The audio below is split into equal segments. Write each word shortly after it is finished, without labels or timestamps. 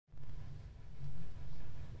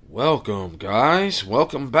Welcome, guys.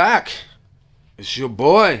 Welcome back. It's your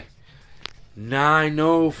boy,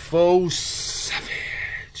 904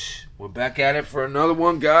 Savage. We're back at it for another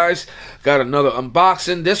one, guys. Got another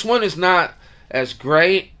unboxing. This one is not as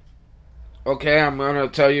great. Okay, I'm going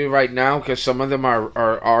to tell you right now because some of them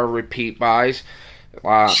are repeat buys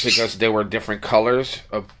because they were different colors.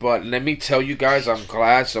 But let me tell you guys, I'm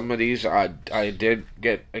glad some of these I did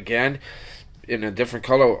get again in a different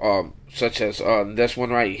color, such as this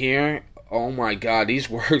one right here. Oh my god, these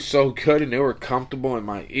were so good and they were comfortable in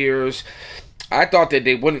my ears. I thought that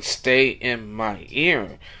they wouldn't stay in my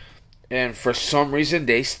ear, and for some reason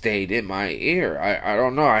they stayed in my ear. I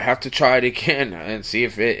don't know. I have to try it again and see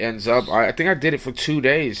if it ends up. I think I did it for 2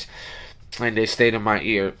 days and they stayed in my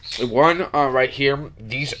ear. One right here,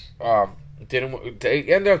 these didn't. They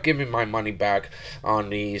ended up giving my money back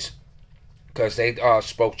on these because they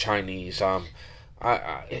spoke Chinese.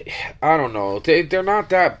 I don't know. They're not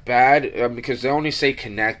that bad because they only say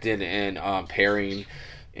connected and pairing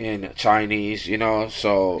in Chinese, you know.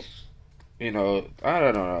 So, you know, I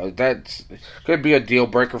don't know. That could be a deal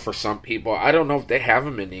breaker for some people. I don't know if they have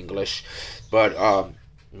them in English, but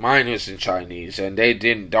mine is in Chinese, and they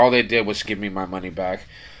didn't. All they did was give me my money back.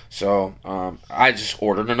 So, I just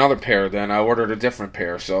ordered another pair. Then I ordered a different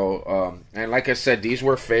pair. So, and like I said, these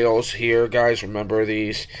were fails here, guys. Remember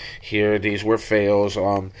these here? These were fails.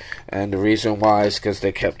 And the reason why is because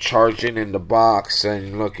they kept charging in the box.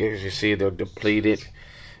 And look, as you see, they're depleted.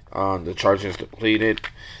 The charge is depleted.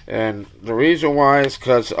 And the reason why is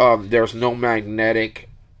because there's no magnetic,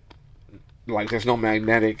 there's no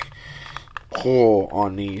magnetic pull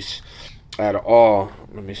on these at all.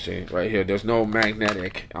 Let me see right here. There's no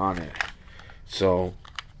magnetic on it, so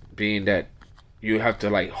being that you have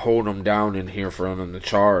to hold them down in here for them to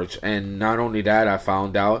charge. And not only that, I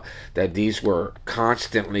found out that these were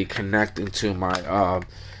constantly connecting to my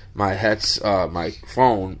my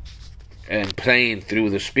phone and playing through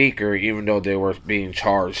the speaker even though they were being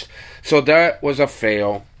charged. So that was a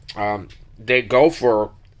fail. They go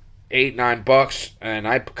for $8-9, and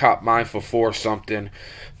I caught mine for 4 something,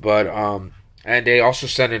 but and they also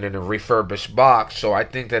sent it in a refurbished box, so I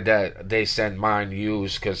think that they sent mine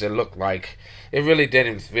used because it looked like it really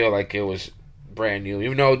didn't feel like it was brand new.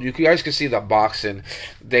 Even though you guys can see the box, and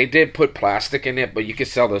they did put plastic in it, but you can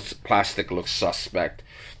tell the plastic looks suspect.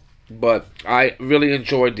 But I really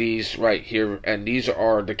enjoyed these right here, and these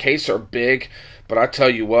are, the case are big, but I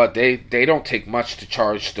tell you what, they don't take much to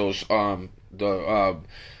charge those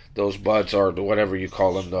those buds, or whatever you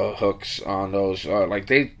call them, the hooks on those.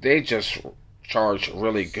 They just charge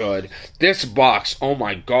really good. This box, oh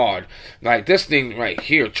my god, this thing right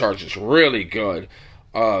here charges really good.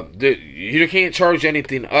 You can't charge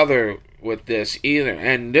anything other with this either.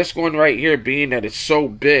 And this one right here, being that it's so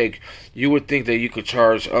big, you would think that you could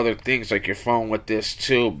charge other things like your phone with this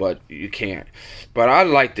too, but you can't. But I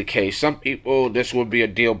like the case. Some people, this would be a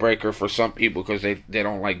deal breaker for some people because they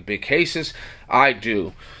don't like big cases. I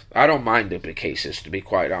do. I don't mind the big cases, to be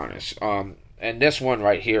quite honest. And this one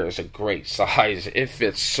right here is a great size. It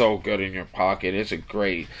fits so good in your pocket. It's a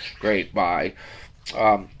great buy.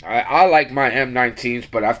 I like my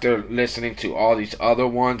M19s, but after listening to all these other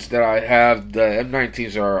ones that I have, the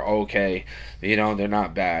M19s are okay. You know, they're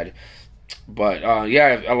not bad. But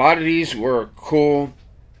yeah, a lot of these were cool,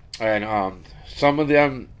 and some of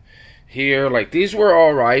them here, these were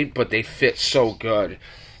alright, but they fit so good.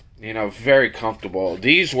 You know, very comfortable.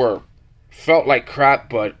 These felt like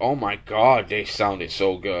crap, but oh my god, they sounded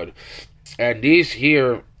so good. And these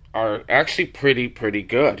here are actually pretty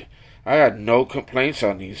good. I had no complaints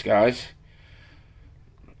on these, guys.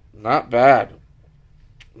 Not bad.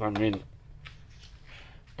 I mean,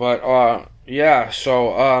 but yeah,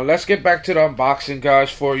 so let's get back to the unboxing,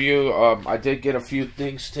 guys, for you. I did get a few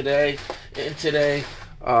things today.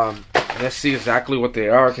 Let's see exactly what they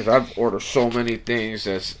are, because I've ordered so many things.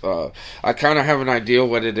 I kind of have an idea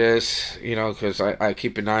what it is, you know, because I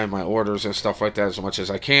keep an eye on my orders and stuff like that as much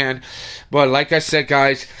as I can. But like I said,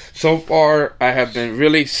 guys, so far I have been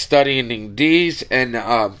really studying these and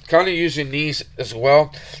kind of using these as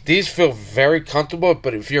well. These feel very comfortable,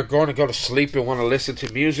 but if you're going to go to sleep and want to listen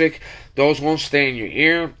to music, those won't stay in your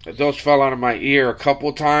ear. Those fell out of my ear a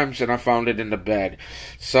couple times, and I found it in the bed.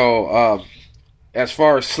 So, as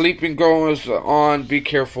far as sleeping goes on, be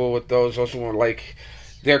careful with those. Those one,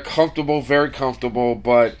 they're comfortable, very comfortable,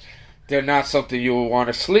 but they're not something you will want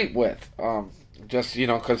to sleep with. Just, you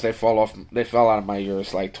know, because they fell out of my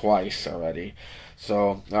ears twice already.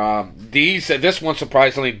 So this one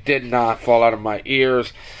surprisingly did not fall out of my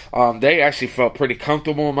ears. They actually felt pretty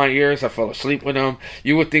comfortable in my ears. I fell asleep with them.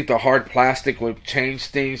 You would think the hard plastic would change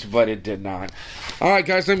things, but it did not. Alright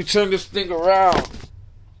guys, let me turn this thing around.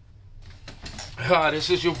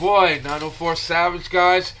 This is your boy, 904 Savage,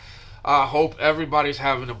 guys. I hope everybody's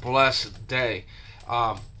having a blessed day.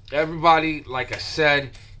 Everybody, like I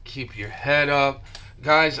said, keep your head up.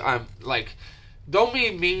 Guys, don't be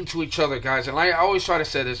mean to each other, guys. And I always try to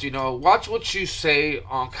say this, watch what you say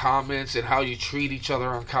on comments and how you treat each other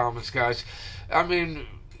on comments, guys. I mean,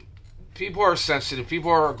 people are sensitive.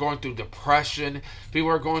 People are going through depression. People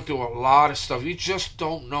are going through a lot of stuff. You just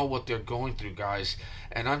don't know what they're going through, guys.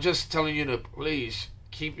 And I'm just telling you to please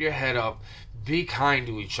keep your head up. Be kind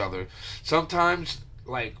to each other. Sometimes,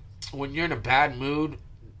 when you're in a bad mood,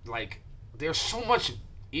 there's so much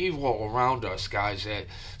evil around us, guys, that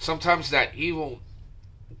sometimes that evil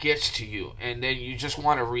gets to you, and then you just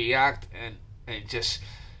want to react and just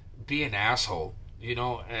be an asshole,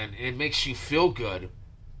 and it makes you feel good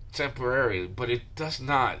temporarily, but it does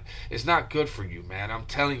not. It's not good for you, man. I'm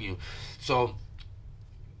telling you. So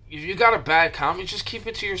if you got a bad comment, just keep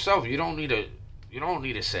it to yourself. You don't need to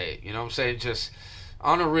say it. You know what I'm saying? Just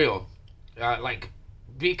on a real,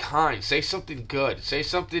 be kind. Say something good. Say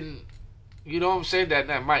something. You know what I'm saying?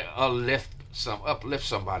 That might uplift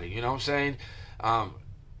somebody. You know what I'm saying?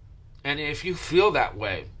 And if you feel that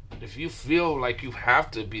way, if you feel like you have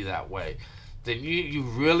to be that way, then you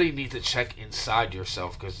really need to check inside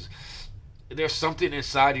yourself, because there's something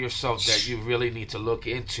inside yourself that you really need to look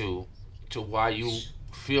into, to why you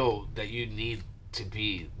feel that you need to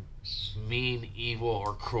be mean, evil,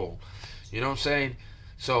 or cruel. You know what I'm saying?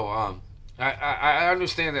 So I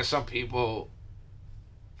understand that some people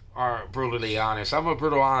are brutally honest. I'm a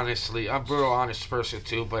brutal honest person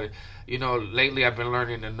too, but lately I've been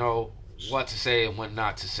learning to know what to say and when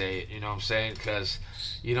not to say it. You know what I'm saying? Because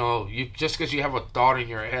just because you have a thought in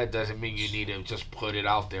your head doesn't mean you need to just put it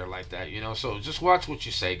out there like that. So just watch what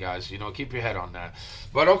you say, guys. Keep your head on that.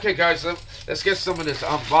 But okay, guys, let's get some of this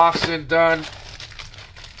unboxing done.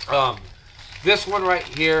 This one right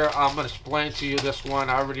here, I'm gonna explain to you this one.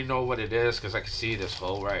 I already know what it is because I can see this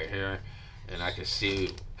hole right here, and I can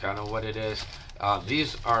see kind of what it is.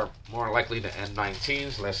 These are more likely the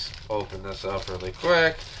N19s. Let's open this up really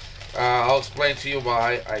quick. I'll explain to you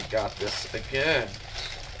why I got this again.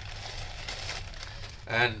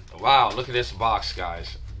 And wow, look at this box,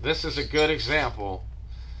 guys. This is a good example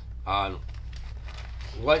on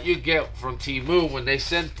what you get from Temu when they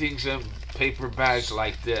send things in paper bags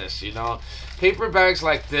like this. Paper bags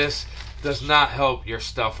like this does not help your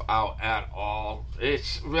stuff out at all.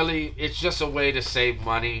 It's just a way to save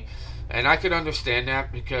money, and I can understand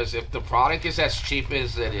that, because if the product is as cheap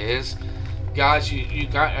as it is, guys, you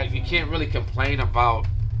can't really complain about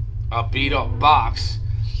a beat up box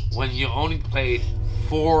when you only paid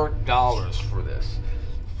 $4 for this.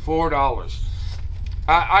 $4.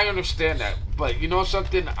 I understand that, but you know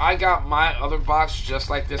something? I got my other box just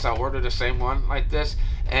like this. I ordered the same one like this,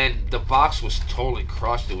 and the box was totally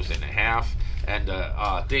crushed. It was in half, and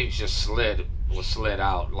the thing just slid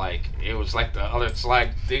out. It was like the other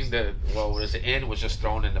slide thing that was in was just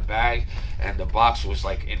thrown in the bag, and the box was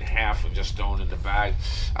in half and just thrown in the bag.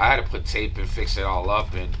 I had to put tape and fix it all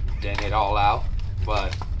up and dent it all out.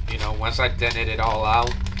 But once I dented it all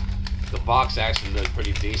out, the box actually looked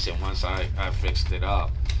pretty decent once I fixed it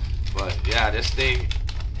up. But yeah, this thing,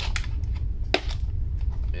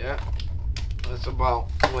 yeah, that's about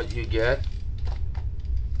what you get.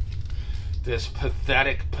 This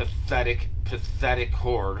pathetic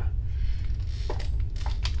cord.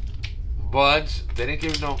 Buds, they didn't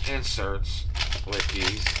give no inserts with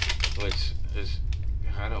these, which is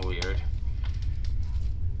kind of weird.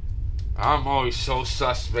 I'm always so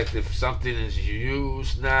suspect if something is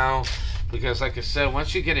used now, because like I said,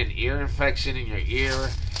 once you get an ear infection in your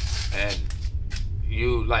ear and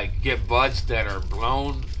you get buds that are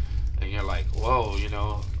blown, and you're like, whoa,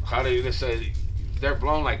 how do you say they're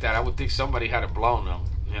blown like that? I would think somebody had to blown them,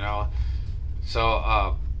 So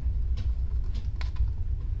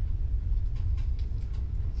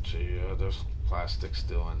yeah, there's plastic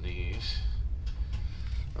still on these.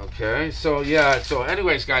 Okay, so yeah, so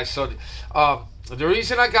anyways, guys, so the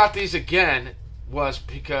reason I got these again was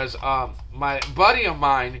because my buddy of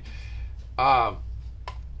mine, and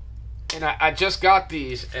I just got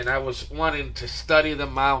these, and I was wanting to study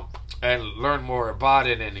them out and learn more about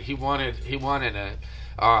it, and he wanted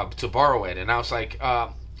to borrow it, and I was like,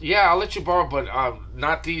 yeah, I'll let you borrow, but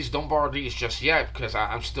not these. Don't borrow these just yet, because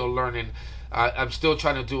I'm still learning I'm still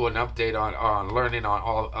trying to do an update on learning on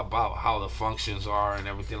all about how the functions are and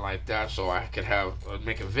everything like that, so I could have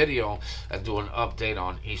make a video and do an update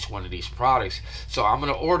on each one of these products. So I'm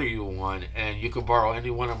gonna order you one, and you can borrow any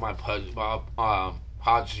one of my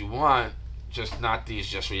pods you want, just not these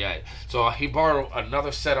just yet. So he borrowed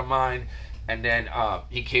another set of mine, and then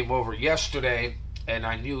he came over yesterday, and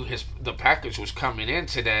I knew the package was coming in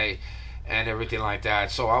today and everything like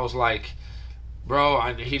that. So I was like, bro,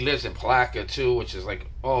 he lives in Placa too, which is like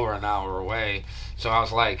over an hour away. So I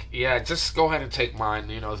was like, yeah, just go ahead and take mine.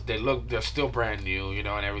 You know, they're still brand new, you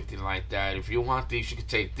know, and everything like that. If you want these, you can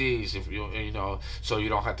take these. If you know, so you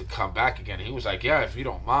don't have to come back again. And he was like, yeah, if you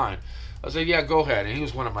don't mind. I said, yeah, go ahead. And he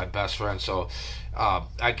was one of my best friends, so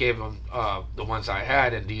I gave him the ones I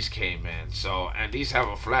had, and these came in. So, and these have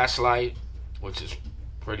a flashlight, which is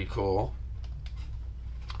pretty cool.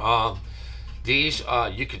 These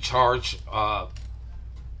you can charge.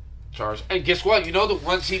 And guess what? You know the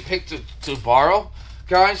ones he picked to borrow,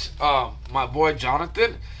 guys. My boy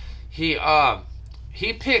Jonathan, he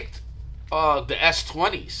picked the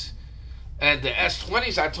S20s, and the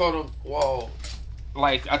S20s. I told him, whoa,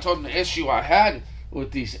 like I told him the issue I had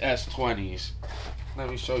with these S20s. Let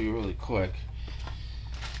me show you really quick.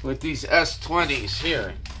 With these S20s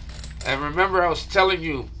here, and remember I was telling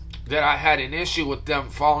you that I had an issue with them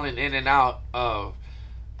falling in and out of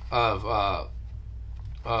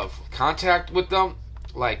contact with them,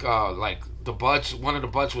 like the buds. One of the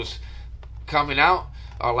buds was coming out,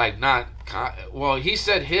 or like not. Well, he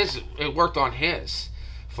said it worked on his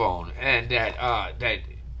phone, and that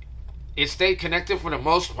it stayed connected for the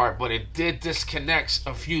most part, but it did disconnect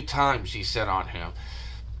a few times. He said on him,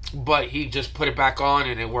 but he just put it back on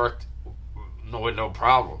and it worked with no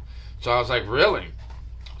problem. So I was like, really?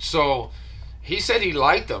 So he said he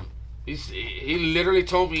liked them. He literally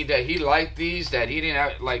told me that he liked these, that he didn't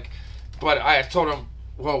have, like, but I told him,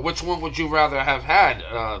 well, which one would you rather have had?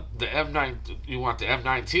 The M9, you want the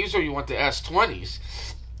M19s or you want the S20s?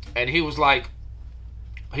 And he was like,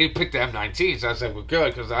 he picked the M19s. I said, well,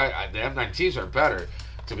 good, because the M19s are better,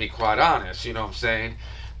 to be quite honest, you know what I'm saying?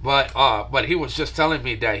 But he was just telling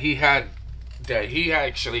me that he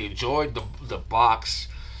actually enjoyed the box,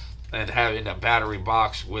 and having a battery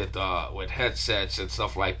box with headsets and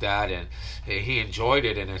stuff like that, and he enjoyed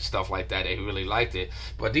it and stuff like that. He really liked it.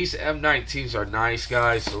 But these M19s are nice,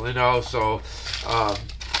 guys. So, you know, so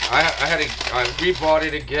I rebought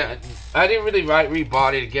it again. I didn't really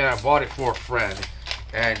rebought it again. I bought it for a friend,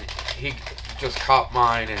 and he just caught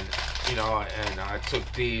mine, and you know, and I took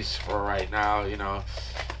these for right now, you know,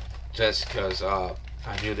 just because I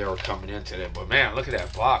knew they were coming in today. But man, look at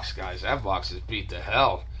that box, guys. That box is beat to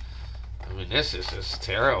hell. I mean, this is just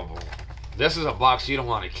terrible. This is a box you don't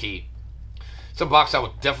want to keep. It's a box I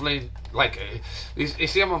would definitely, like, you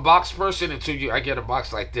see, I'm a box person until I get a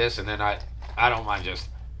box like this, and then I don't mind just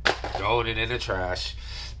throwing it in the trash.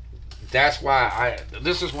 That's why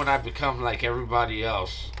this is when I become like everybody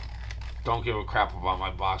else. Don't give a crap about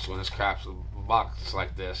my box when it's crap. A box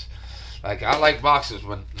like this. Like, I like boxes,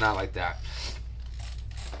 but not like that.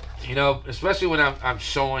 You know, especially when I'm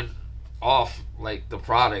showing off like the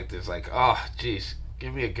product. Is like, oh geez,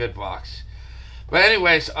 give me a good box. But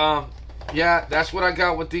anyways, yeah, that's what I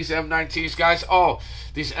got with these M19s, guys. Oh,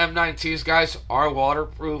 these M19s, guys, are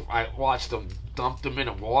waterproof. I watched them, dumped them in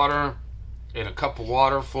a water, in a cup of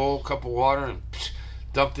water, full cup of water, and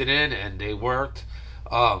dumped it in, and they worked.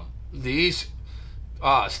 These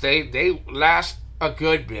they last a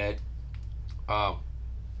good bit.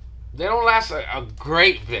 They don't last a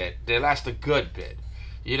great bit. They last a good bit.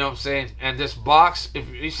 You know what I'm saying? And this box, if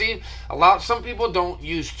you see, some people don't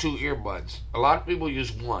use 2 earbuds. A lot of people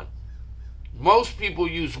use 1. Most people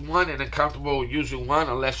use 1 and are comfortable using 1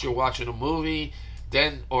 unless you're watching a movie,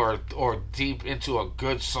 then or deep into a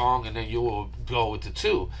good song, and then you will go with the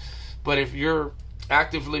 2. But if you're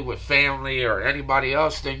actively with family or anybody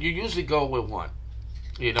else, then you usually go with 1.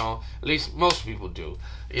 You know, at least most people do.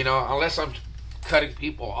 You know, unless I'm cutting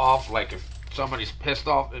people off, like if somebody's pissed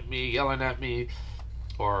off at me, yelling at me,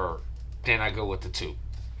 or then I go with the 2.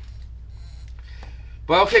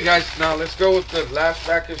 But okay, guys, now let's go with the last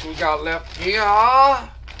package we got left here.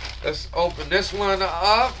 Let's open this one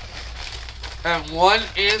up. And one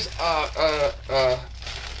is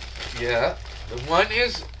yeah, the one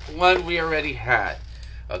is one we already had.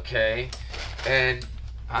 Okay, and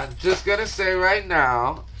I'm just gonna say right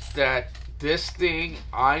now that this thing,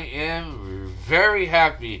 I am very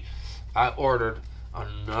happy I ordered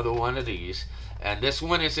another one of these. And this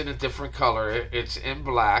one is in a different color. It's in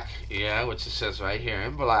black. Yeah, which it says right here,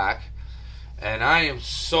 in black. And I am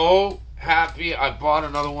so happy I bought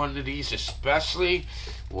another one of these, especially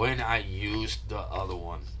when I used the other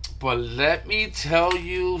one. But let me tell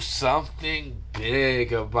you something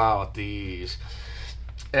big about these.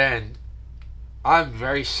 And I'm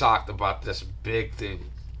very shocked about this big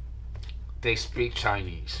thing. They speak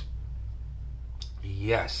Chinese.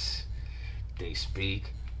 Yes, they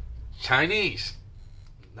speak Chinese,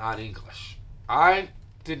 not English. I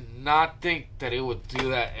did not think that it would do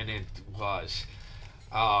that, and it was.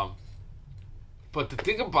 But the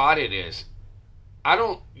thing about it is, I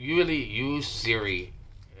don't really use Siri,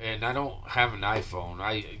 and I don't have an iPhone.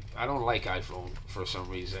 I don't like iPhone for some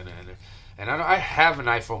reason, and I have an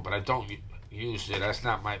iPhone, but I don't use it. That's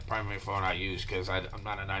not my primary phone I use because I'm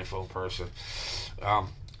not an iPhone person.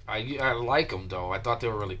 I like them though. I thought they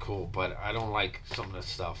were really cool, but I don't like some of the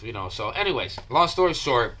stuff, you know. So, anyways, long story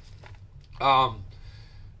short, I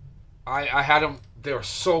had them. They were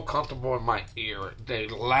so comfortable in my ear. They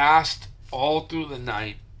last all through the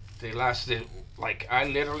night. They lasted like I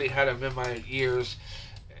literally had them in my ears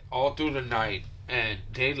all through the night, and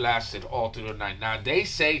they lasted all through the night. Now they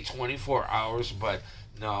say 24 hours, but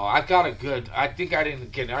no, I got a good. I think I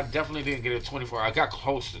didn't get it. I definitely didn't get it 24. I got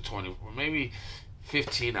close to 20, maybe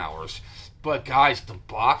 15 hours. But guys, the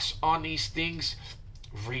box on these things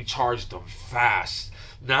recharged them fast.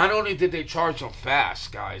 Not only did they charge them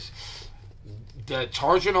fast, guys, the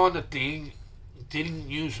charging on the thing didn't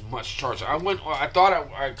use much charge. I thought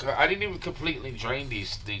I didn't even completely drain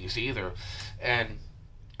these things either, and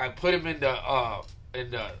I put them in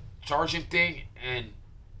the charging thing, and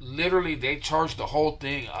literally they charged the whole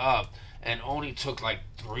thing up, and only took like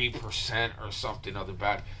 3% or something of the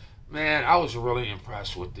battery. Man, I was really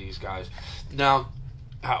impressed with these guys. Now,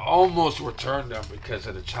 I almost returned them because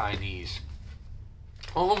of the Chinese.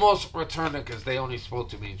 Almost returned them because they only spoke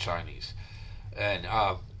to me in Chinese, and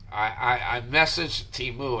I messaged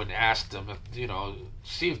Temu and asked them, if,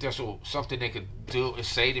 see if there's something they could do,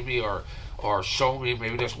 say to me, or show me.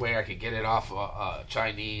 Maybe this way I could get it off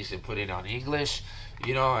Chinese and put it on English,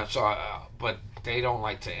 And so, but they don't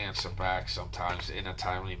like to answer back sometimes in a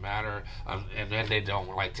timely manner, and then they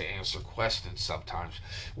don't like to answer questions sometimes,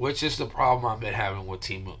 which is the problem I've been having with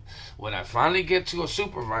Temu. When I finally get to a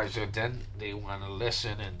supervisor, then they want to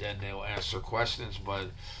listen and then they'll answer questions, but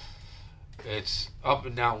it's up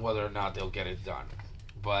and down whether or not they'll get it done.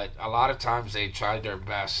 But a lot of times they try their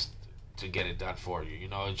best to get it done for you.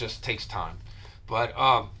 It just takes time. But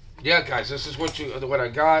yeah, guys, this is what I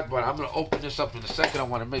got. But I'm gonna open this up in a second. I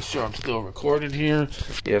want to make sure I'm still recording here.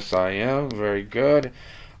 Yes, I am. Very good.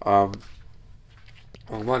 I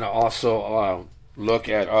want to also look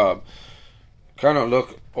at kind of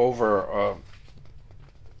look over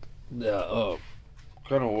the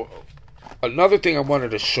kind of. Another thing I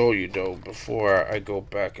wanted to show you, though, before I go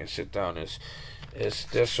back and sit down is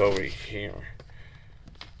this over here.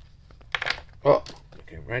 Oh,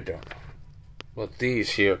 okay, right down. But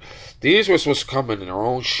these here, these were supposed to come in their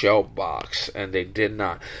own shell box, and they did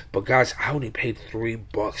not. But guys, I only paid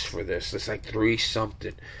 $3 for this. It's like 3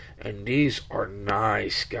 something. And these are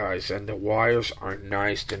nice, guys. And the wires are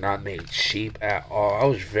nice. They're not made cheap at all. I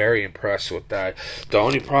was very impressed with that. The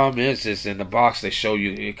only problem is in the box they show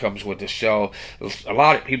you it comes with the shell. A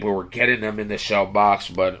lot of people were getting them in the shell box,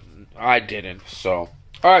 but I didn't. So,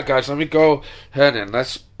 alright, guys, let me go ahead and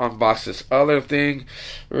let's unbox this other thing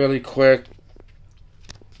really quick.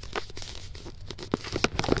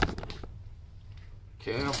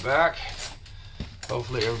 Okay, I'm back.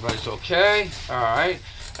 Hopefully everybody's okay. Alright.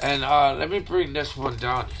 And let me bring this one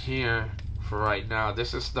down here for right now.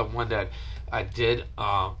 This is the one that I did,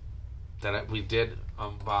 we did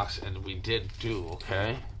unbox and we did do,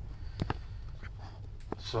 okay?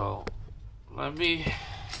 So, let me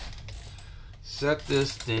set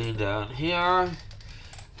this thing down here.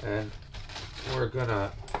 And we're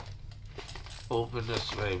gonna open this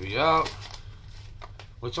baby up.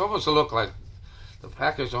 Which almost looked like, the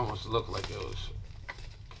package almost looked like it was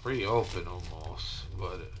pre-open almost,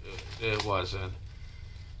 but it wasn't.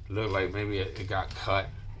 It looked like maybe it got cut.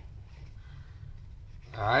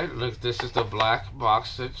 Alright, look, this is the black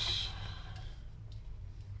box that's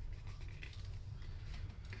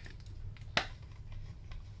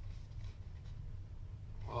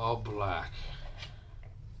all black.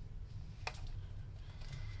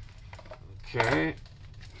 Okay.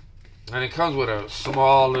 And it comes with a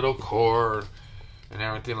small little cord and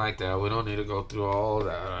everything like that. We don't need to go through all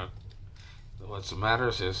that. What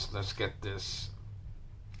matters is let's get this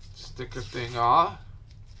sticker thing off,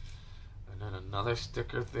 and then another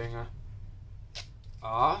sticker thing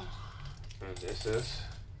off, and this is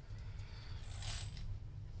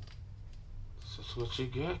what you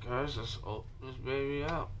get, guys. Let's open this baby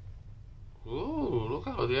up. Ooh, look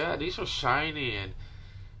how, yeah, these are shiny, and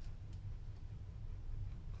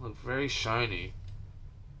Look very shiny.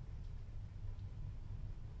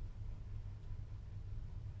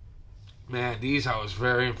 Man, these, I was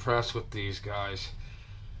very impressed with these guys.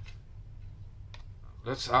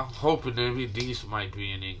 I'm hoping maybe these might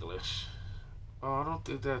be in English. Oh, I don't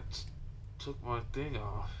think that took my thing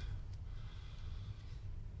off.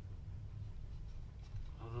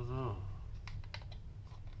 I don't know.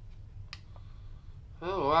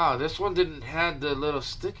 Oh wow, this one didn't have the little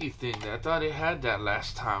sticky thing. I thought it had that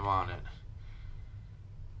last time on it.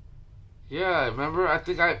 Yeah, remember? I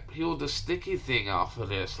think I peeled the sticky thing off of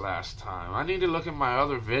this last time. I need to look at my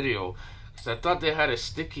other video, because I thought they had a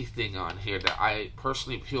sticky thing on here that I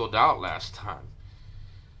personally peeled out last time.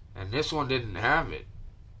 And this one didn't have it.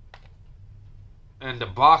 And the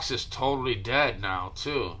box is totally dead now,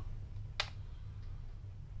 too.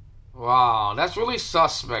 Wow, that's really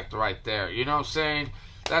suspect right there. You know what I'm saying?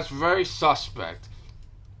 That's very suspect.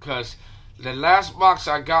 Because the last box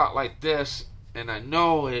I got like this, and I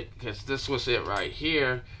know it because this was it right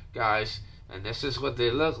here, guys. And this is what they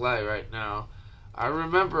look like right now. I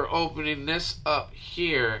remember opening this up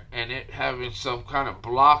here and it having some kind of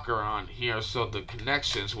blocker on here so the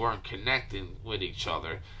connections weren't connecting with each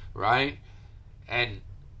other, right? And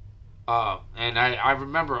I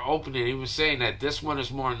remember opening it, he was saying that this one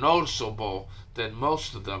is more noticeable than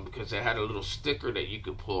most of them because it had a little sticker that you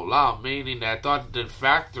could pull out, meaning that I thought the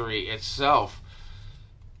factory itself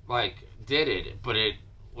like did it, but it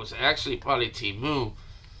was actually probably temu.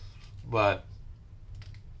 But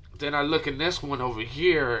then I look at this one over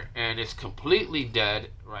here and it's completely dead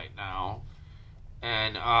right now.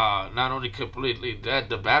 And not only completely dead,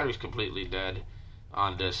 the battery's completely dead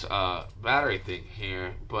on this battery thing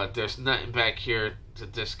here, but there's nothing back here to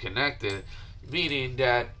disconnect it, meaning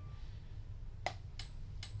that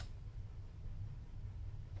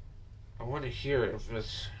I want to hear if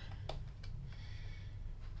it's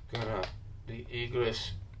gonna be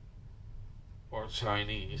English or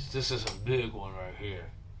Chinese. This is a big one right here.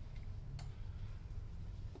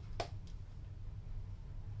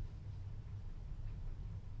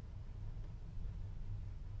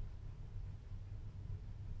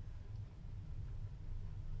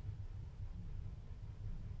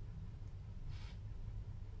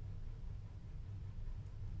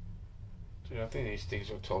 Dude, I think these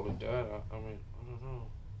things are totally dead. I mean, I don't know.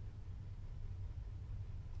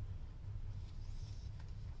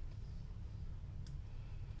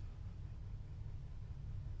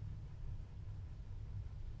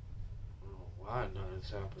 I don't know why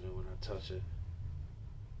nothing's happening when I touch it.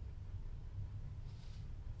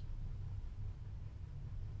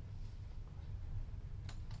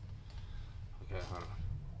 Okay, hold on.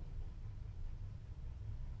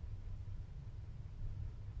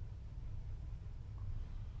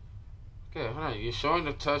 Okay, hold on. You're showing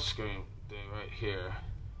the touchscreen thing right here.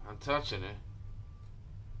 I'm touching it.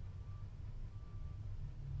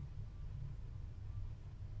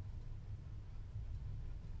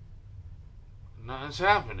 Nothing's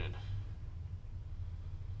happening.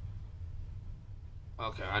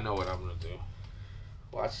 Okay, I know what I'm gonna do.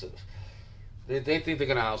 Watch this. They think they're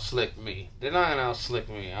gonna outslick me. They're not gonna outslick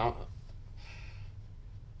me.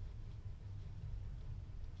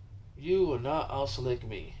 You will not outslick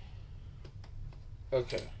me.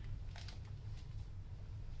 Okay.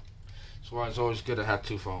 That's why it's always good to have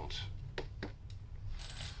two phones.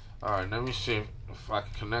 Alright, let me see if I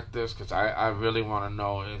can connect this, because I really want to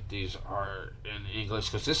know if these are in English,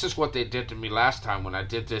 because this is what they did to me last time when I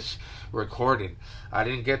did this recording. I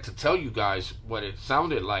didn't get to tell you guys what it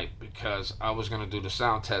sounded like because I was going to do the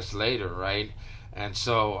sound test later, right? And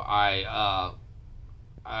so I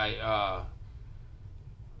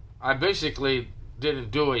basically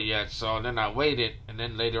didn't do it yet, so then I waited, and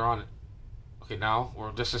then later on, okay, now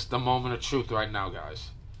this is the moment of truth right now,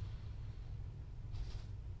 guys.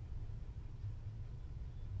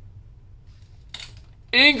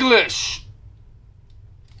 English.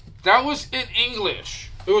 That was in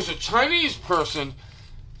English. It was a Chinese person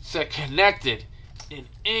that connected in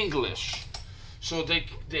English. So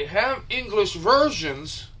they have English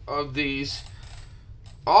versions of these.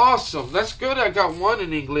 Awesome. That's good. I got one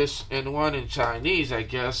in English and one in Chinese, I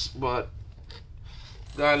guess. But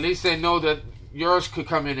at least they know that yours could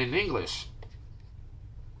come in English.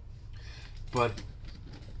 But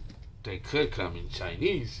they could come in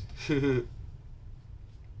Chinese.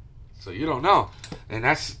 So you don't know. And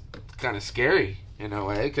that's kind of scary in a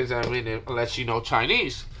way. Because, I mean, it lets you know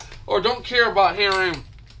Chinese. Or don't care about hearing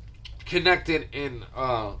connected in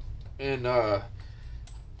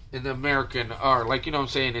American, or like, you know what I'm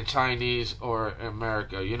saying, in Chinese or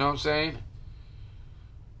America, you know what I'm saying?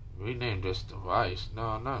 Rename this device.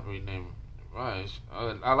 No, not rename right.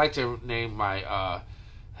 I like to name my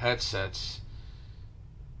headsets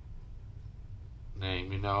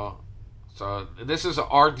name, you know. So this is a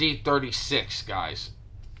RD36, guys.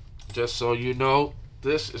 Just so you know,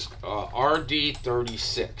 this is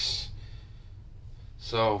RD36.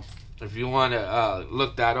 So if you want to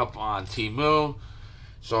look that up on Temu.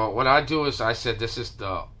 So what I do is I said this is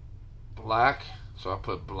the black, so I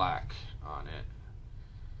put black on it.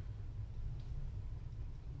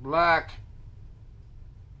 Black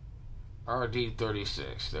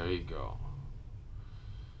RD36. There you go.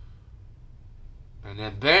 And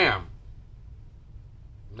then bam,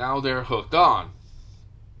 now they're hooked on.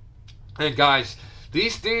 And guys,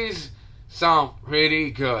 these things sound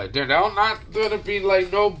pretty good. They're not gonna be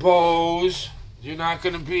like no Bose. You're not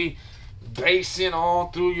gonna be bassing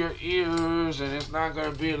all through your ears, and it's not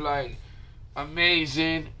gonna be like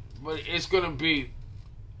amazing, but it's gonna be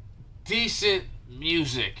decent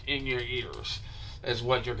music in your ears is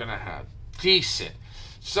what you're gonna have. Decent.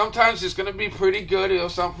 Sometimes it's gonna be pretty good. It'll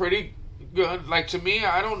sound pretty good. Like, to me,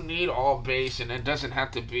 I don't need all bass, and it doesn't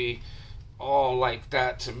have to be all like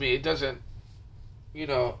that. To me, it doesn't, you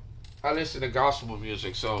know, I listen to gospel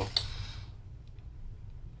music, so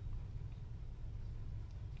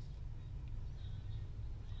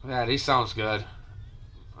yeah, these sounds good.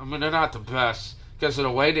 I mean, they're not the best because of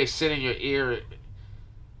the way they sit in your ear.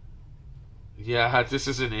 Yeah, this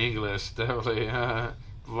is in English, definitely.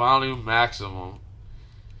 Volume maximum.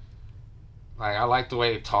 Like, I like the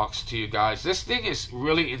way it talks to you guys. This thing is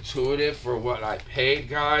really intuitive for what I paid,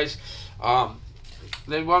 guys.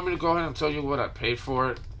 They want me to go ahead and tell you what I paid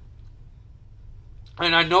for it.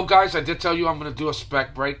 And I know, guys, I did tell you I'm going to do a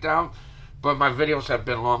spec breakdown, but my videos have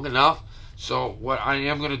been long enough. So what I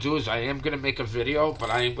am going to do is I am going to make a video, but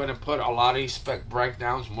I am going to put a lot of these spec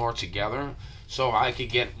breakdowns more together so I could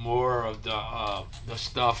get more of the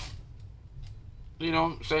stuff, you know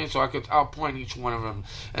what I'm saying? So I'll point each one of them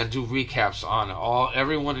and do recaps on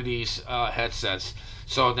every one of these headsets.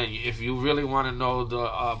 So then if you really want to know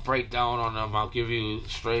the breakdown on them, I'll give you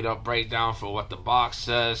straight up breakdown for what the box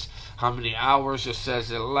says, how many hours it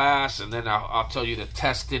says it lasts, and then I'll tell you the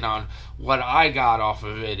testing on what I got off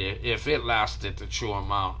of it, if it lasted the true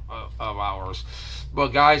amount of hours. But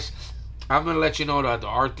guys, I'm going to let you know that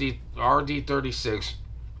the RD36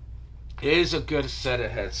 is a good set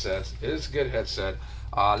of headsets. It is a good headset.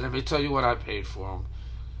 Let me tell you what I paid for them,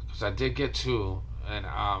 because I did get two. And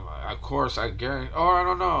of course, I guarantee. Oh, I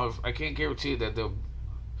don't know. I can't guarantee that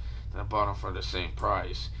I bought them for the same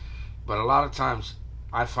price. But a lot of times,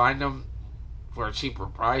 I find them for a cheaper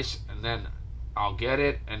price, and then I'll get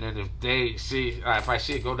it. And then if I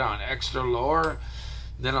see it go down extra lower,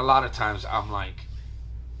 then a lot of times I'm like,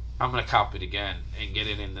 I'm gonna copy it again and get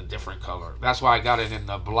it in a different color. That's why I got it in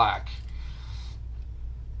the black.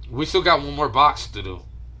 We still got one more box to do,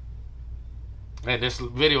 and this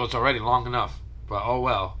video is already long enough. But oh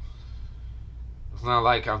well. It's not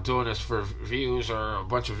like I'm doing this for views or a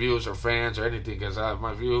bunch of views or fans or anything, because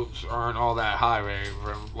my views aren't all that high right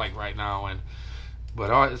now.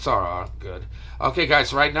 But it's all good. Okay,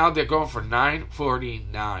 guys. Right now they're going for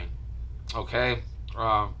 $9.49. Okay.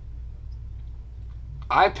 I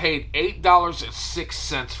paid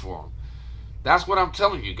 $8.06 for them. That's what I'm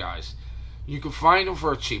telling you guys. You can find them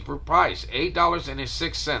for a cheaper price,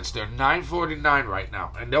 $8.06. They're $9.49 right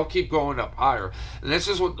now, and they'll keep going up higher. And this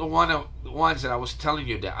is what the ones that I was telling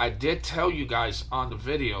you, that I did tell you guys on the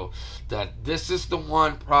video, that this is the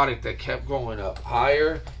one product that kept going up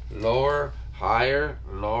higher, lower, higher,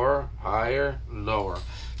 lower, higher, lower.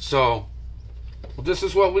 So this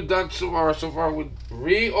is what we've done so far. So far, we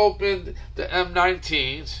reopened the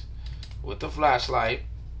M19s with the flashlight,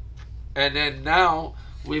 and then now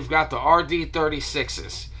we've got the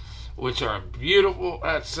RD36s, which are a beautiful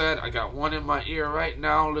headset. I got one in my ear right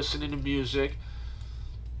now listening to music.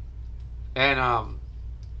 And I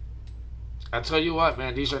tell you what,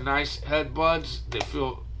 man, these are nice headbuds. They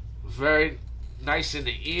feel very nice in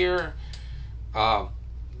the ear. The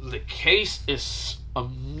case is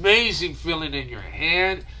amazing feeling in your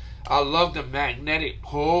hand. I love the magnetic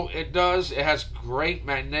pull it does. It has great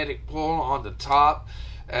magnetic pull on the top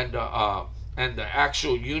and the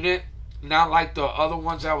actual unit. Not like the other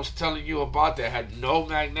ones I was telling you about that had no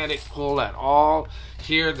magnetic pull at all.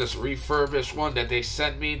 Here, this refurbished one that they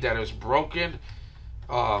sent me that is broken.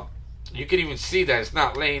 You can even see that it's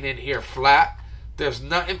not laying in here flat. There's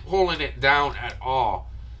nothing pulling it down at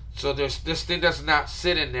all. So this thing does not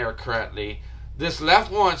sit in there correctly. This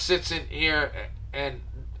left one sits in here, and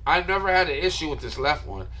I've never had an issue with this left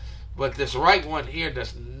one. But this right one here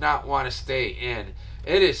does not want to stay in.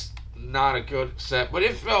 It is not a good set, but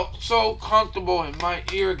it felt so comfortable in my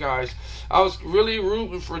ear, guys. I was really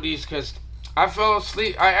rooting for these because I fell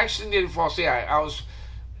asleep. I actually didn't fall asleep.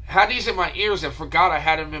 Had these in my ears and forgot I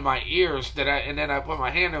had them in my ears. And then I put my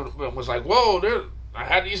hand on it and was like, whoa, I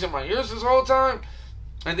had these in my ears this whole time.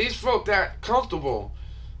 And these felt that comfortable.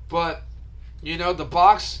 But, you know, the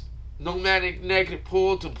box, no magnetic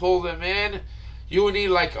pull to pull them in, you would need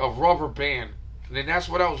like a rubber band. And that's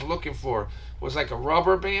what I was looking for, was like a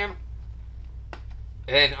rubber band.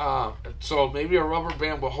 And so maybe a rubber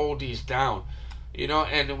band will hold these down. You know,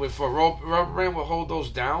 and if a rubber band will hold those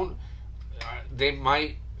down, they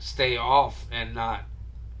might stay off and not.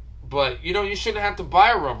 But, you know, you shouldn't have to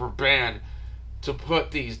buy a rubber band to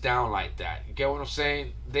put these down like that. You get what I'm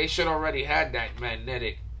saying? They should already had that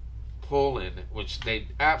magnetic pull in, which they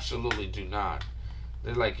absolutely do not.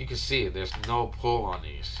 They're like, you can see it, there's no pull on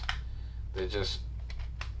these. They're just,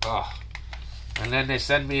 ugh. And then they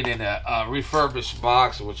send me it in a refurbished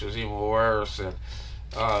box, which was even worse. And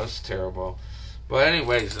it's terrible. But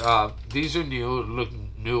anyways, these are new, look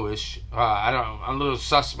newish. I'm a little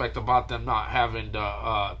suspect about them not having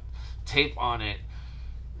the tape on it,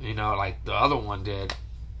 you know, like the other one did.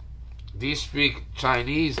 These speak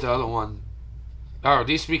Chinese, the other one, or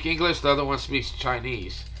these speak English, the other one speaks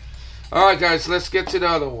Chinese. Alright guys, let's get to the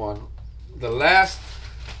other one. The last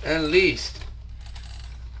and least.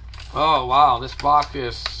 Oh wow, this box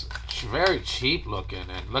is very cheap looking,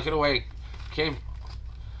 and look at the way it came,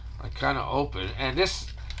 like kind of open. And this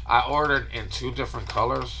I ordered in 2 different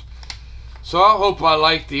colors, so I hope I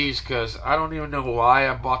like these, because I don't even know why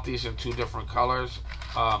I bought these in 2 different colors.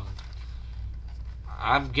 I'm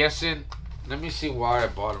guessing, let me see why I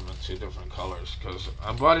bought them in 2 different colors, because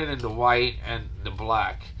I bought it in the white and the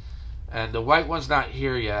black, and the white one's not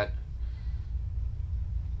here yet.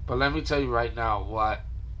 But let me tell you right now what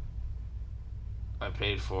I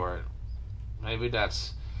paid for it. Maybe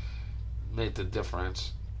that's made the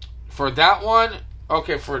difference. For that one,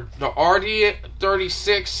 okay, for the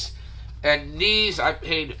RD36 and knees, I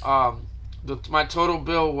paid, my total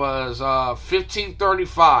bill was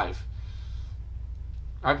 $15.35.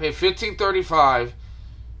 I paid $15.35,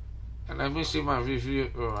 and let me see my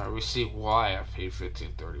review or my receipt why I paid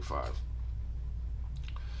 $15.35.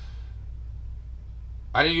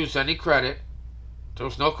 I didn't use any credit. There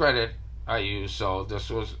was no credit I used, so this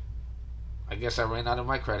was, I guess I ran out of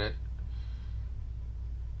my credit.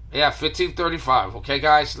 Yeah, $15.35. Okay,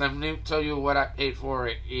 guys, let me tell you what I paid for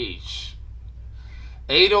it each.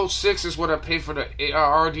 $806 is what I paid for the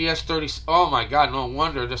RDS 30. Oh my God, no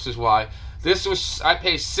wonder this is why. This was, I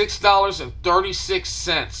paid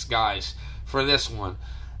 $6.36, guys, for this one.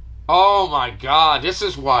 Oh my God, this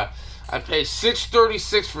is why I paid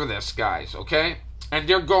 $6.36 for this, guys. Okay, and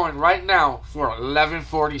they're going right now for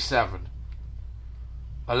 $11.47.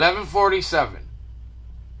 $11.47.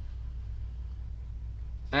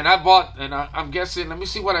 And I bought, and I'm guessing, let me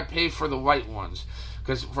see what I paid for the white ones.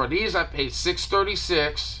 Because for these, I paid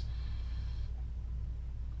 $6.36.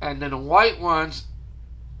 And then the white ones,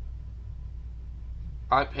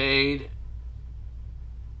 I paid,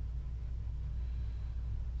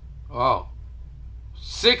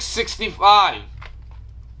 $6.65.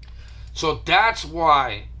 So that's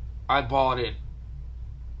why I bought it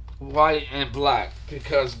white and black.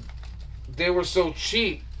 Because they were so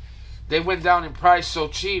cheap. They went down in price so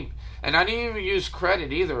cheap. And I didn't even use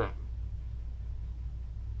credit either.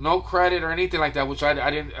 No credit or anything like that, which I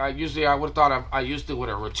didn't. Usually I would have thought I used it with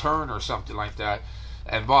a return or something like that.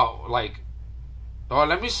 And bought, like, oh,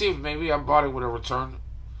 let me see if maybe I bought it with a return.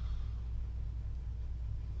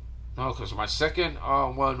 No, because my second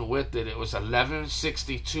one with it was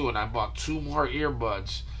 $11.62, and I bought 2 more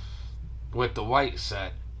earbuds with the white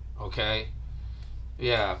set. Okay,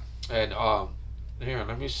 yeah, and here,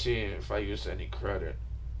 let me see if I used any credit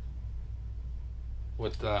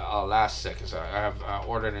with the last set, because I have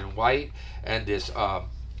ordered in white, and this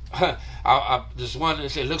this one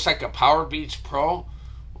is, it looks like a Power Beats Pro.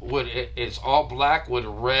 It's all black with a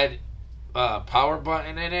red power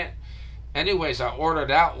button in it. Anyways, I ordered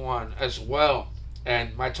that one as well,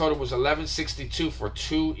 and my total was $11.62 for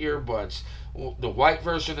 2 earbuds. The white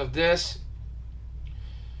version of this,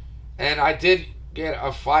 and I did get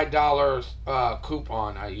a $5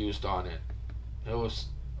 coupon I used on it. It was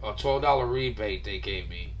a $12 rebate they gave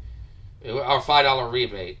me, or $5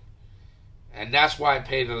 rebate, and that's why I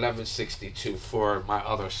paid $11.62 for my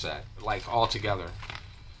other set, like all together.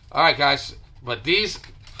 All right, guys, but these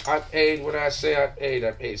I paid. What did I say I paid? I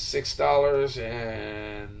paid $6,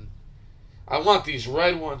 and I want these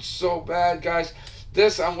red ones so bad, guys.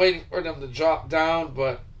 This I'm waiting for them to drop down,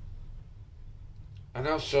 but and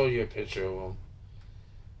I'll show you a picture of them.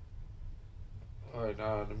 Alright,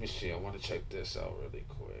 now let me see. I want to check this out really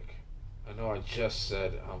quick. I know I just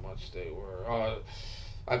said how much they were.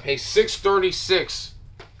 I paid $636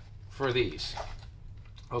 for these.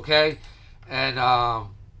 Okay? And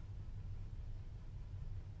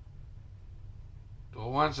the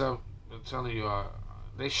ones I'm telling you are,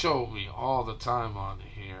 they show me all the time on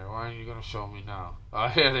here. Why aren't you going to show me now? Oh,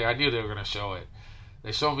 here I knew they were going to show it.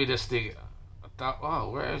 They showed me this thing. I thought, oh,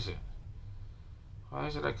 where is it? Why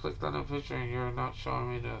is it I clicked on the picture and you're not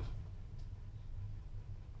showing me the...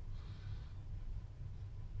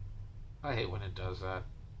 I hate when it does that.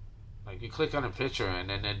 Like, you click on a picture and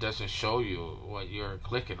then it doesn't show you what you're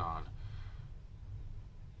clicking on.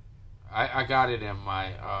 I got it in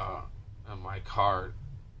my cart.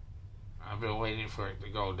 I've been waiting for it to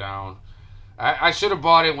go down. I should have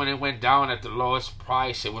bought it when it went down at the lowest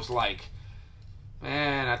price. It was like,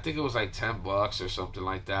 man, I think it was like $10 or something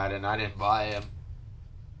like that, and I didn't buy them.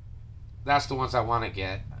 That's the ones I want to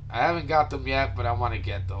get. I haven't got them yet, but I want to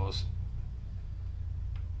get those.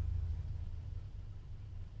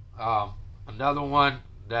 Another one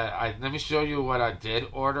that let me show you what I did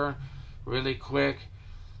order really quick.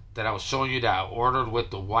 That I was showing you that I ordered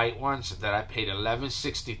with the white ones that I paid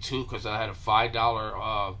 $11.62 because I had a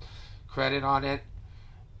 $5 credit on it.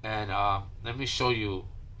 And let me show you.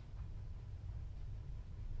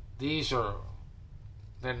 These are,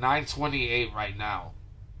 they're $9.28 right now.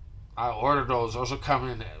 I ordered those. Those are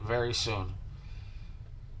coming very soon.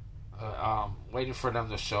 Waiting for them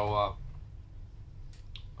to show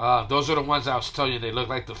up. Those are the ones I was telling you. They look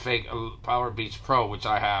like the fake Power Beats Pro, which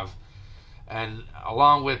I have. And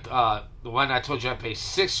along with the one I told you I paid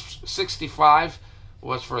 $6.65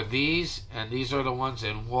 was for these, and these are the ones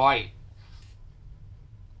in white.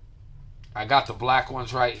 I got the black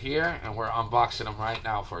ones right here, and we're unboxing them right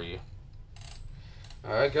now for you.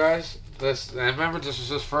 All right, guys. And remember, this is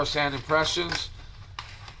just first-hand impressions.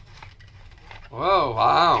 Whoa!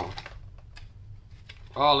 Wow!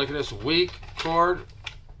 Oh, look at this weak cord.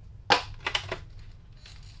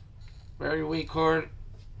 Very weak cord.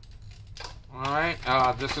 Alright,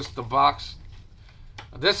 this is the box.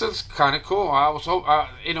 This is kind of cool. I was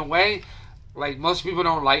in a way, like most people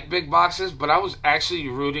don't like big boxes, but I was actually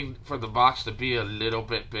rooting for the box to be a little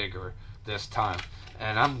bit bigger this time.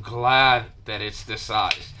 And I'm glad that it's this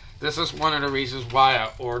size. This is one of the reasons why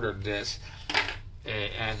I ordered this.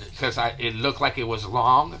 And because it looked like it was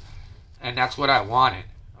long, and that's what I wanted.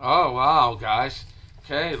 Oh, wow, guys.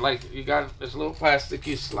 Okay, like you got this little plastic,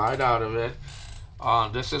 you slide out of it.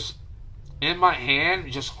 This is in my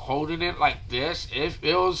hand, just holding it like this. It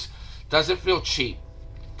doesn't feel cheap.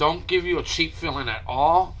 Don't give you a cheap feeling at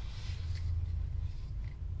all.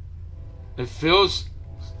 It feels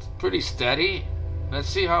pretty steady. Let's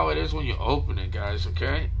see how it is when you open it, guys,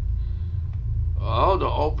 okay? Oh, the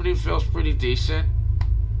opening feels pretty decent.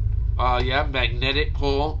 Yeah, magnetic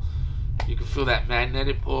pull. You can feel that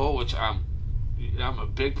magnetic pull, which I'm a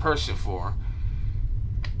big person for.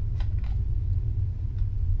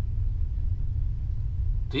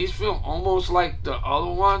 These feel almost like the other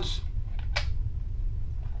ones.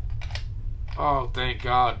 Oh, thank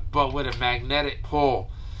God. But with a magnetic pull.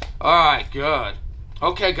 Alright, good.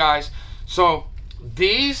 Okay, guys. So,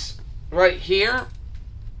 these right here,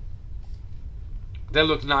 they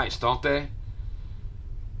look nice, don't they?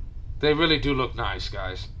 They really do look nice,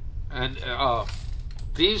 guys. And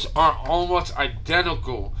these are almost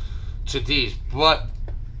identical to these, but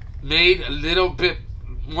made a little bit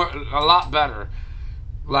more, a lot better.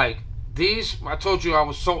 Like these, I told you I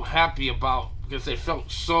was so happy about because they felt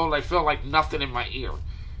like nothing in my ear.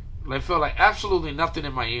 They felt like absolutely nothing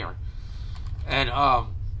in my ear, and I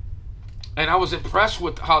was impressed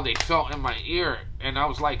with how they felt in my ear, and I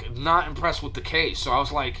was like not impressed with the case. So I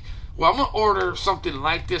was like, well, I'm gonna order something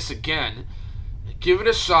like this again, give it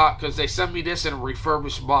a shot, because they sent me this in a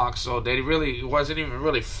refurbished box, so it wasn't even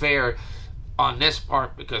really fair on this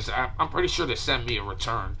part because I'm pretty sure they sent me a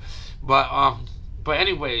return, But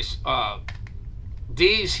anyways,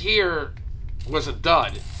 these here was a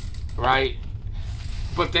dud, right?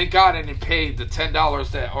 But thank God I didn't pay the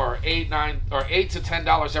 $10 that, or $8 to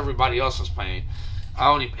 $10 everybody else was paying. I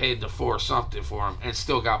only paid the $4 something for them and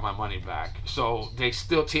still got my money back. So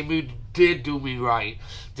Temu did do me right,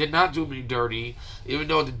 did not do me dirty. Even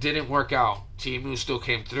though it didn't work out, Temu still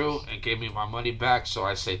came through and gave me my money back. So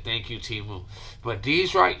I say thank you, Temu. But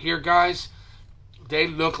these right here, guys, they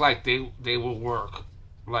look like they will work.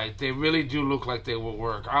 Like, they really do look like they will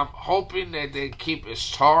work. I'm hoping that they keep its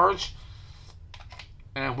charge.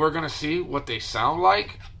 And we're going to see what they sound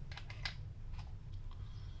like.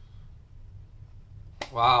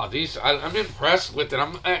 Wow, these, I'm impressed with it.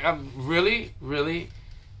 I'm really, really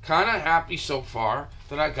kind of happy so far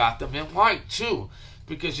that I got them in white too,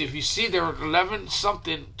 because if you see, they're 11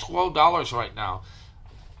 something, $12 right now.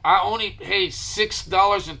 I only paid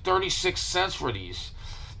 $6.36 for these.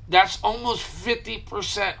 That's almost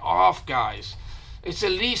 50% off, guys. It's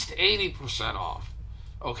at least 80% off.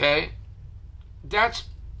 Okay? That's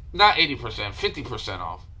not 80%, 50%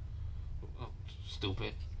 off.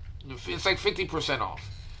 Stupid. It's like 50% off.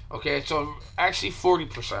 Okay, so actually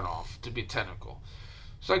 40% off, to be technical.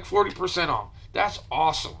 It's like 40% off. That's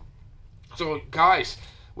awesome. So, guys,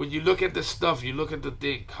 when you look at this stuff, you look at the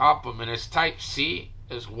thing, cop them, and it's Type C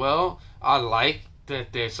as well. I like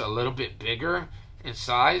that there's a little bit bigger in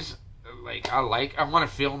size. I want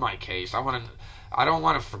to feel my case. I don't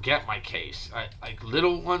want to forget my case. Like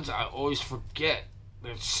little ones, I always forget.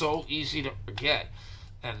 They're so easy to forget.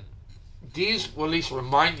 And these will at least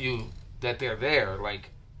remind you that they're there. Like,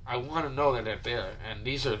 I want to know that they're there. And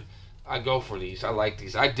I go for these. I like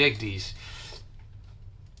these. I dig these.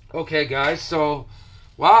 Okay, guys. So,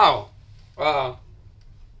 wow.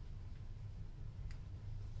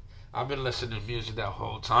 I've been listening to music that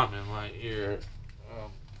whole time in my ear.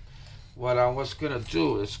 What I was going to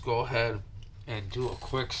do is go ahead and do a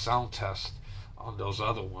quick sound test on those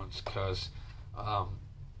other ones, because I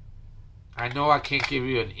know I can't give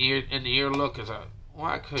you an ear look, because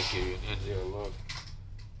I could give you an ear look.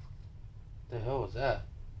 The hell was that?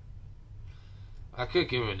 I could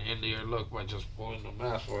give you an ear look by just pulling the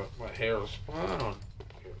mask where my hair is spun on.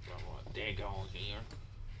 Daggone here.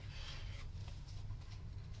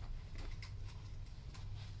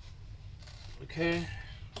 Okay.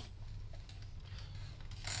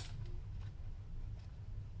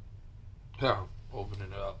 Yeah, open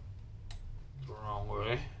it up the wrong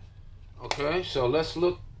way. Okay, so let's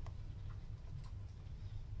look.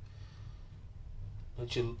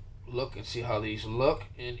 Let you look and see how these look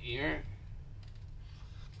in ear.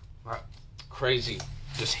 Crazy.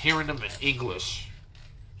 Just hearing them in English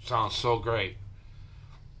sounds so great.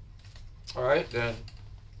 Alright, then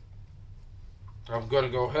I'm going to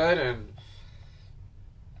go ahead and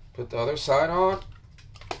put the other side on.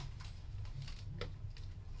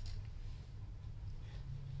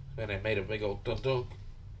 And they made a big old dunk.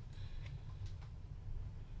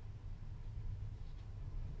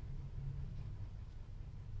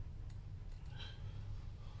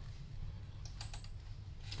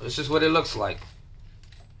 This is what it looks like.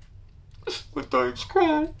 But don't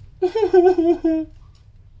cry.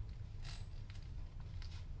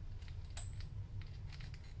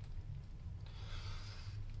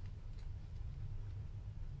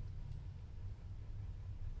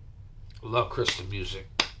 Love Christian music.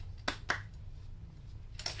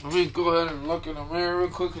 Let me go ahead and look in the mirror real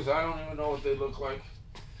quick, because I don't even know what they look like.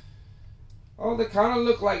 Oh, they kind of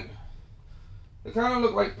look like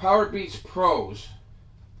Power Beats Pros.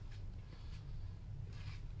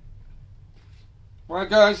 Right,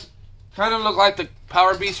 guys? Kind of look like the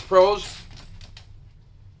Power Beats Pros.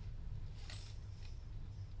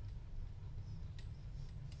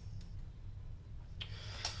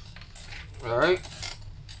 Alright.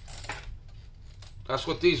 That's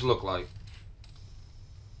what these look like.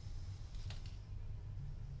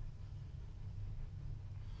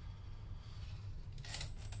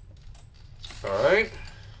 Alright.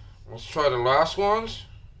 Let's try the last ones.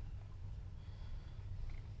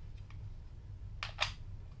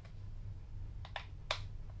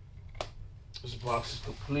 This box is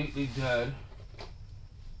completely dead.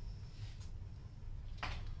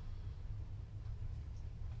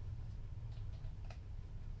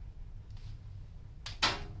 So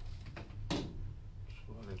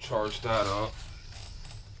I'm going to charge that up.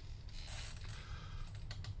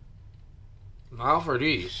 Now for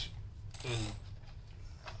these.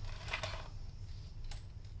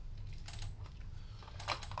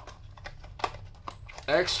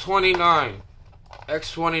 X29.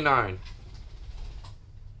 X29.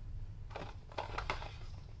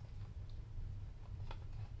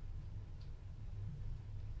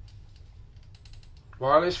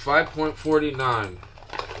 Wireless 5.49.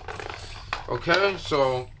 Okay,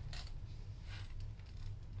 so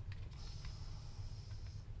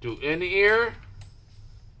do in ear.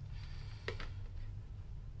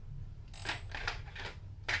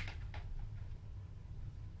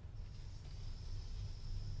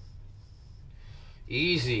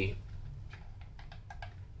 Easy.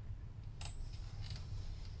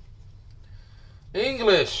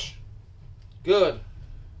 English. Good.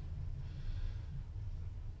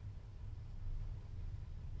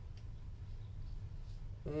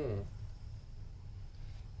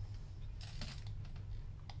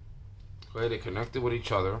 Okay, they connected with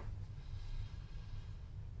each other.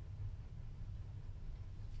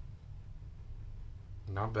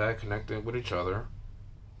 not bad connecting with each other.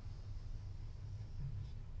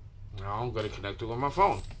 Now I'm going to connect it with my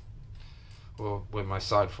phone. Well, with my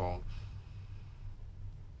side phone.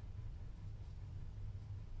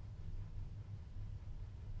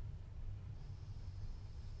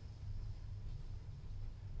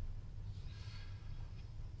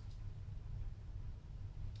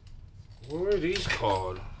 What are these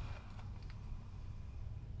called?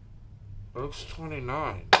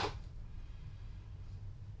 X29.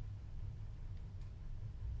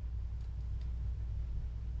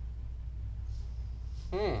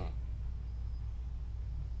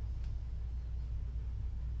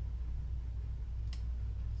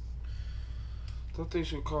 Thought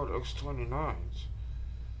these were called X29s.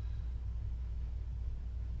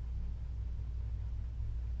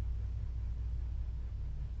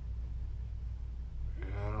 Yeah,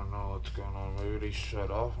 I don't know what's going on. Maybe they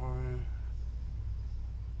shut off on me.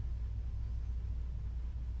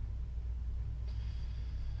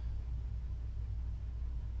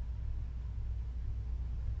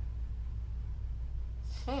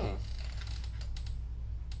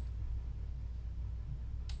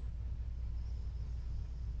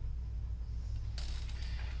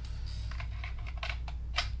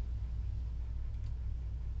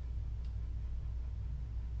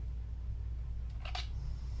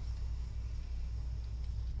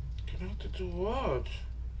 Connected to what?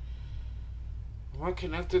 Am I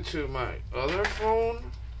connected to my other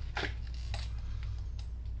phone?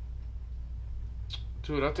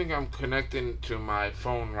 Dude, I think I'm connecting to my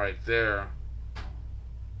phone right there.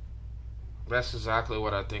 That's exactly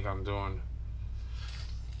what I think I'm doing.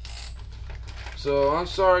 So, I'm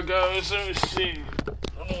sorry guys, let me see. The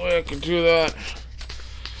only way I can do that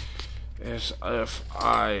is if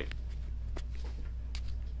I...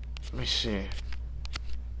 Let me see.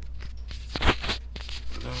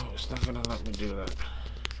 No, it's not gonna let me do that.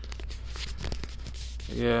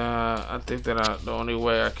 Yeah, I think that the only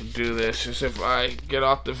way I can do this is if I get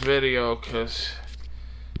off the video, cause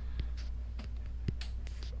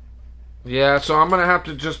yeah, so I'm gonna have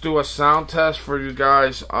to just do a sound test for you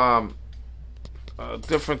guys a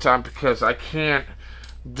different time, because I can't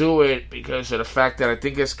do it because of the fact that I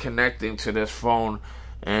think it's connecting to this phone,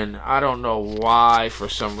 and I don't know why for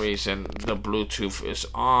some reason the Bluetooth is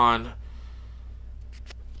on.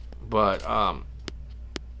 But,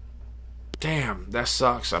 damn, that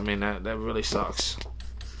sucks. I mean, that really sucks.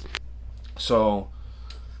 So,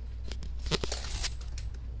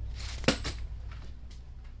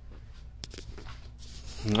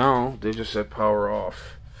 no, they just said power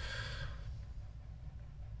off.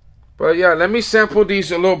 But yeah, let me sample these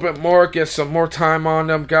a little bit more, get some more time on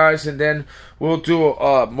them, guys, and then we'll do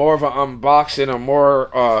more of an unboxing or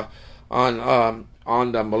more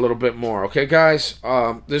on them a little bit more. Okay, guys?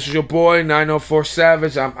 This is your boy, 904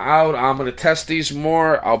 Savage. I'm out. I'm going to test these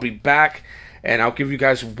more. I'll be back, and I'll give you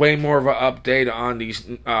guys way more of an update on these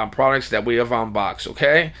products that we have unboxed,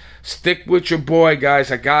 okay? Stick with your boy,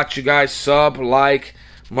 guys. I got you guys. Sub, like.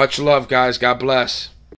 Much love, guys. God bless.